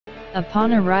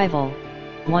Upon arrival,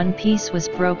 one piece was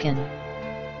broken.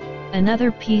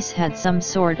 Another piece had some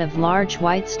sort of large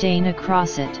white stain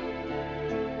across it.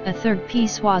 A third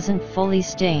piece wasn't fully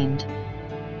stained.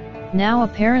 Now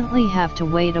apparently have to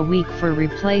wait a week for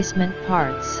replacement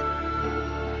parts.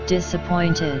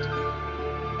 Disappointed.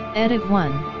 Edit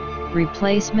 1.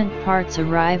 Replacement parts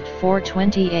arrived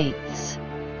 4/28.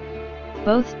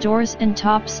 Both doors and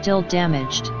top still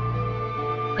damaged.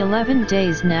 11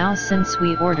 days now since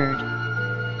we ordered.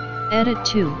 Edit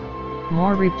 2.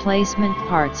 More replacement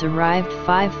parts arrived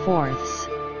 5/4.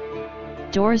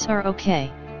 Doors are okay.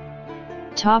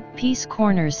 Top piece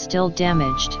corners still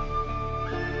damaged.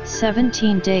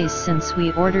 17 days since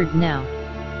we ordered now.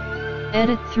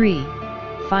 Edit 3.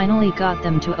 Finally got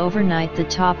them to overnight the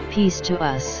top piece to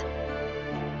us.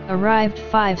 Arrived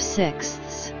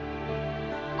 5/6.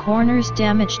 Corners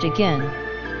damaged again.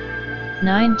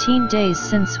 19 days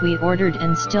since we ordered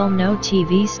and still no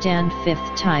TV stand.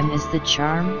 5th time is the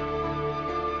charm?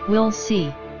 We'll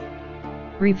see.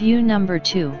 Review number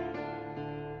 2.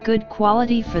 Good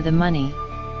quality for the money.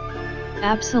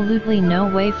 Absolutely no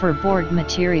wafer board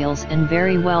materials and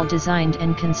very well designed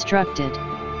and constructed.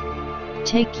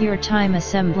 Take your time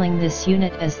assembling this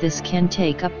unit as this can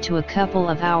take up to a couple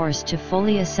of hours to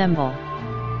fully assemble.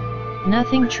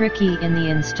 Nothing tricky in the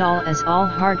install as all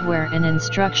hardware and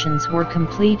instructions were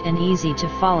complete and easy to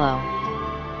follow.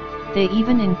 They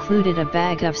even included a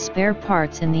bag of spare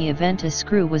parts in the event a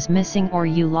screw was missing or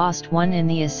you lost one in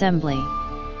the assembly.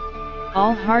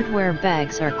 All hardware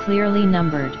bags are clearly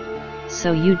numbered,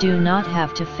 so you do not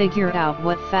have to figure out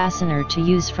what fastener to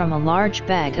use from a large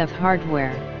bag of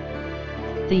hardware.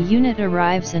 The unit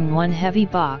arrives in one heavy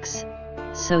box,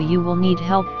 so you will need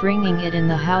help bringing it in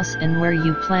the house and where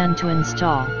you plan to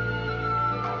install.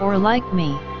 Or like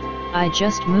me, I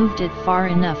just moved it far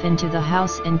enough into the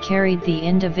house and carried the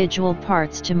individual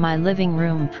parts to my living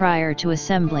room prior to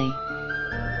assembly.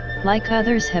 Like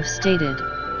others have stated,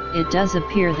 it does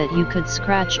appear that you could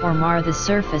scratch or mar the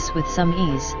surface with some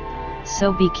ease,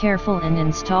 so be careful in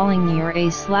installing your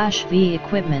A/V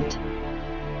equipment.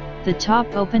 The top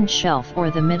open shelf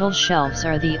or the middle shelves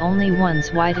are the only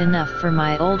ones wide enough for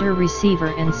my older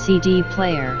receiver and CD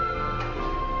player.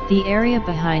 The area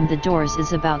behind the doors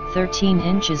is about 13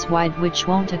 inches wide, which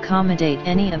won't accommodate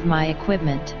any of my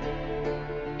equipment.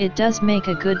 It does make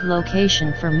a good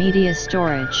location for media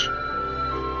storage.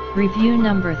 Review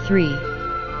number 3.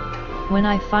 When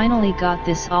I finally got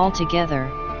this all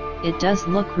together, it does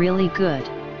look really good.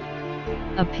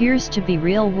 Appears to be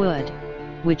real wood,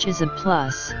 which is a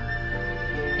plus.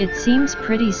 It seems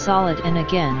pretty solid and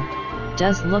again,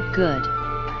 does look good.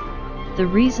 The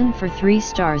reason for 3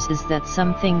 stars is that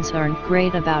some things aren't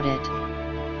great about it.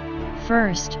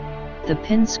 First, the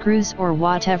pin screws or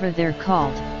whatever they're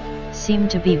called, seem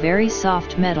to be very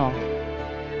soft metal.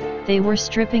 They were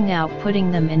stripping out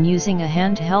putting them in using a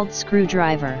handheld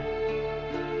screwdriver.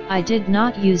 I did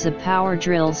not use a power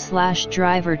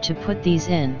drill/driver to put these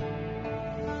in.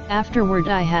 Afterward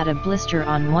I had a blister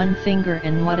on one finger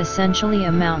and what essentially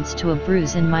amounts to a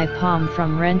bruise in my palm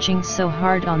from wrenching so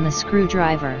hard on the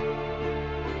screwdriver.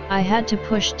 I had to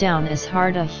push down as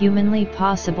hard as humanly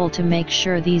possible to make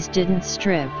sure these didn't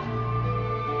strip.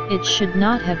 It should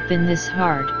not have been this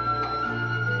hard.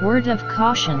 Word of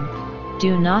caution,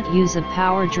 do not use a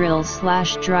power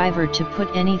drill/driver to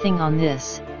put anything on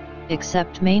this,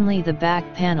 except mainly the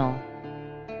back panel.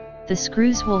 The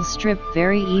screws will strip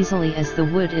very easily as the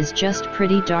wood is just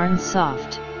pretty darn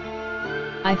soft.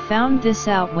 I found this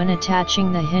out when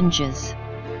attaching the hinges.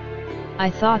 I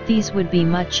thought these would be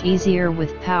much easier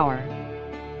with power.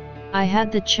 I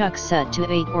had the chuck set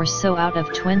to 8 or so out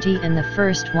of 20 and the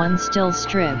first one still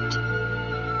stripped.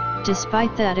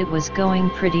 Despite that it was going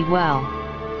pretty well.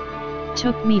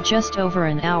 Took me just over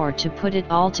an hour to put it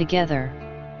all together.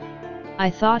 I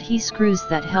thought the screws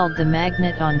that held the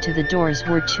magnet onto the doors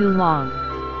were too long.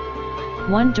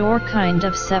 One door kind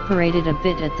of separated a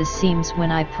bit at the seams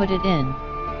when I put it in.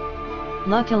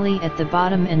 Luckily at the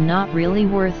bottom and not really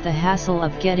worth the hassle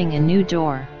of getting a new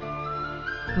door.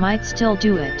 Might still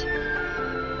do it.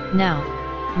 Now,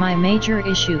 my major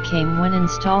issue came when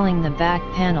installing the back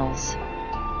panels.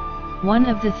 One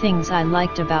of the things I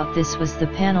liked about this was the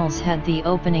panels had the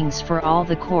openings for all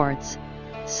the cords,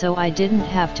 so I didn't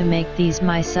have to make these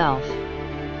myself.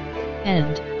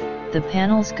 And, the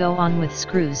panels go on with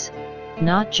screws,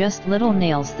 not just little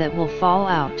nails that will fall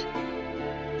out.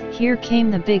 Here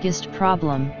came the biggest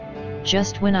problem.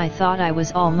 Just when I thought I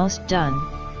was almost done,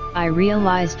 I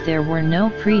realized there were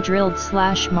no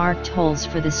pre-drilled/marked holes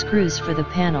for the screws for the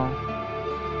panel.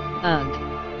 Ugh.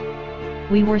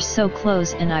 We were so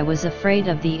close and I was afraid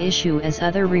of the issue as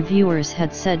other reviewers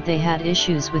had said they had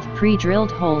issues with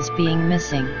pre-drilled holes being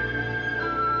missing.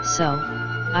 So,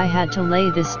 I had to lay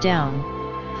this down,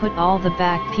 put all the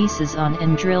back pieces on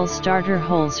and drill starter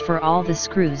holes for all the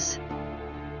screws.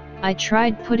 I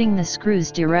tried putting the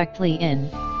screws directly in,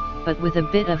 but with a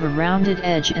bit of a rounded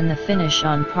edge and the finish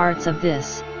on parts of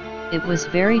this, it was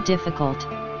very difficult.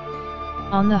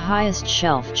 On the highest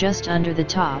shelf just under the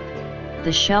top,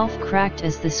 the shelf cracked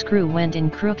as the screw went in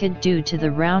crooked due to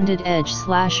the rounded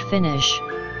edge/finish,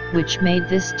 which made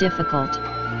this difficult.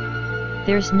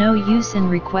 There's no use in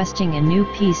requesting a new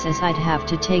piece as I'd have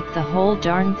to take the whole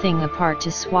darn thing apart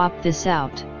to swap this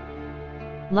out.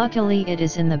 Luckily it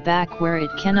is in the back where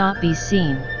it cannot be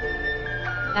seen.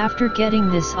 After getting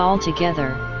this all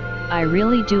together, I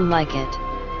really do like it.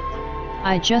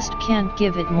 I just can't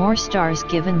give it more stars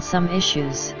given some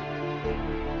issues.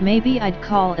 Maybe I'd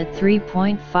call it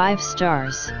 3.5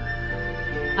 stars.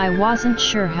 I wasn't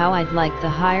sure how I'd like the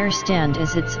higher stand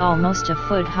as it's almost a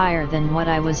foot higher than what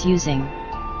I was using,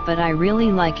 but I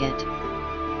really like it.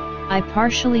 I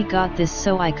partially got this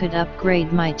so I could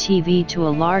upgrade my TV to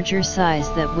a larger size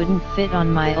that wouldn't fit on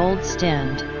my old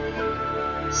stand.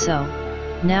 So,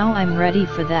 now I'm ready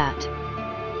for that.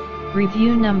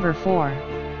 Review number 4.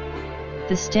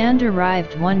 The stand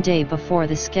arrived one day before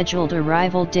the scheduled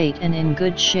arrival date and in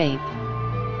good shape.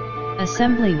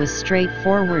 Assembly was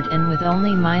straightforward and with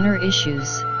only minor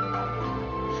issues.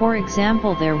 For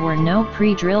example, there were no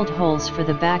pre-drilled holes for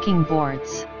the backing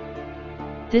boards.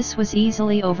 This was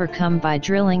easily overcome by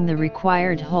drilling the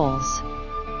required holes.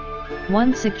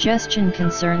 One suggestion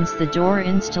concerns the door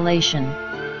installation.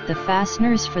 The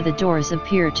fasteners for the doors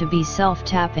appear to be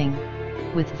self-tapping,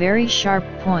 with very sharp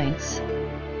points.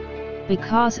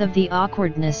 Because of the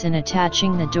awkwardness in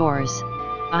attaching the doors,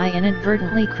 I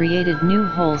inadvertently created new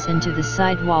holes into the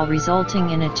sidewall, resulting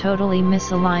in a totally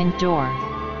misaligned door.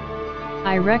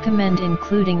 I recommend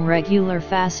including regular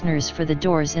fasteners for the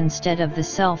doors instead of the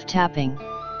self-tapping.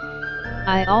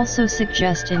 I also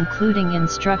suggest including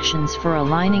instructions for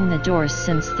aligning the doors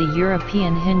since the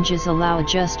European hinges allow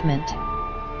adjustment.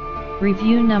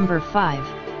 Review number 5.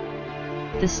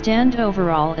 The stand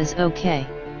overall is okay.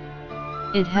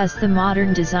 It has the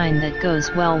modern design that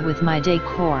goes well with my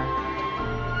decor.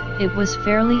 It was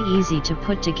fairly easy to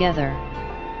put together.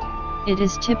 It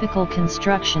is typical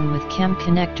construction with chem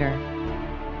connector.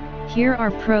 Here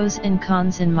are pros and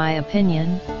cons in my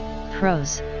opinion.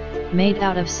 Pros: made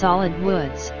out of solid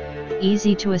woods,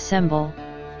 easy to assemble,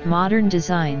 modern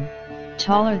design,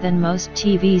 taller than most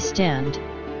TV stand,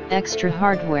 extra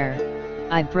hardware.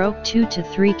 I broke 2 to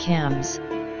 3 cams,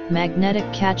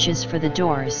 magnetic catches for the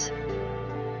doors.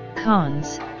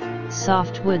 Cons: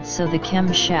 soft wood so the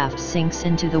chem shaft sinks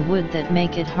into the wood that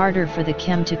make it harder for the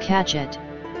chem to catch it.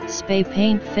 Spray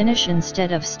paint finish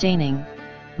instead of staining.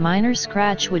 Minor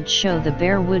scratch would show the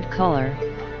bare wood color.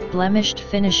 Blemished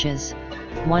finishes,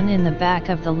 one in the back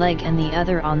of the leg and the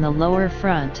other on the lower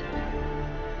front.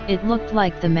 It looked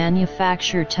like the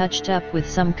manufacturer touched up with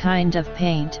some kind of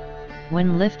paint.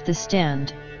 When lift the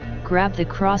stand, grab the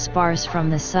crossbars from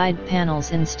the side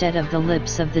panels instead of the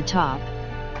lips of the top.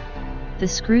 The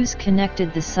screws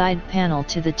connected the side panel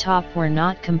to the top were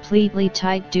not completely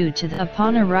tight due to the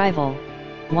upon arrival,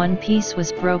 one piece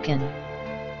was broken.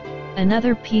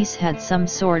 Another piece had some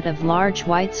sort of large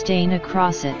white stain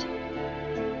across it.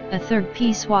 A third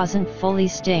piece wasn't fully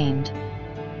stained.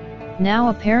 Now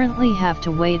apparently have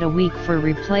to wait a week for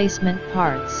replacement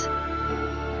parts.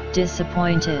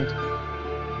 Disappointed.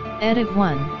 Edit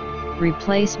 1.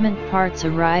 Replacement parts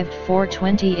arrived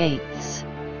 4/28.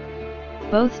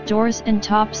 Both doors and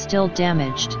top still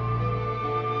damaged.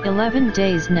 11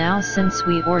 days now since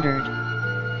we ordered.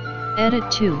 Edit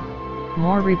 2.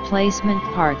 More replacement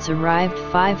parts arrived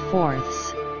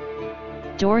 5/4.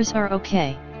 Doors are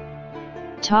okay.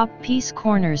 Top piece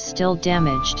corners still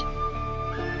damaged.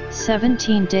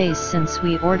 17 days since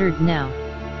we ordered now.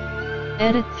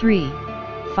 Edit 3.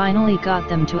 Finally got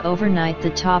them to overnight the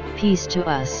top piece to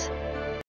us.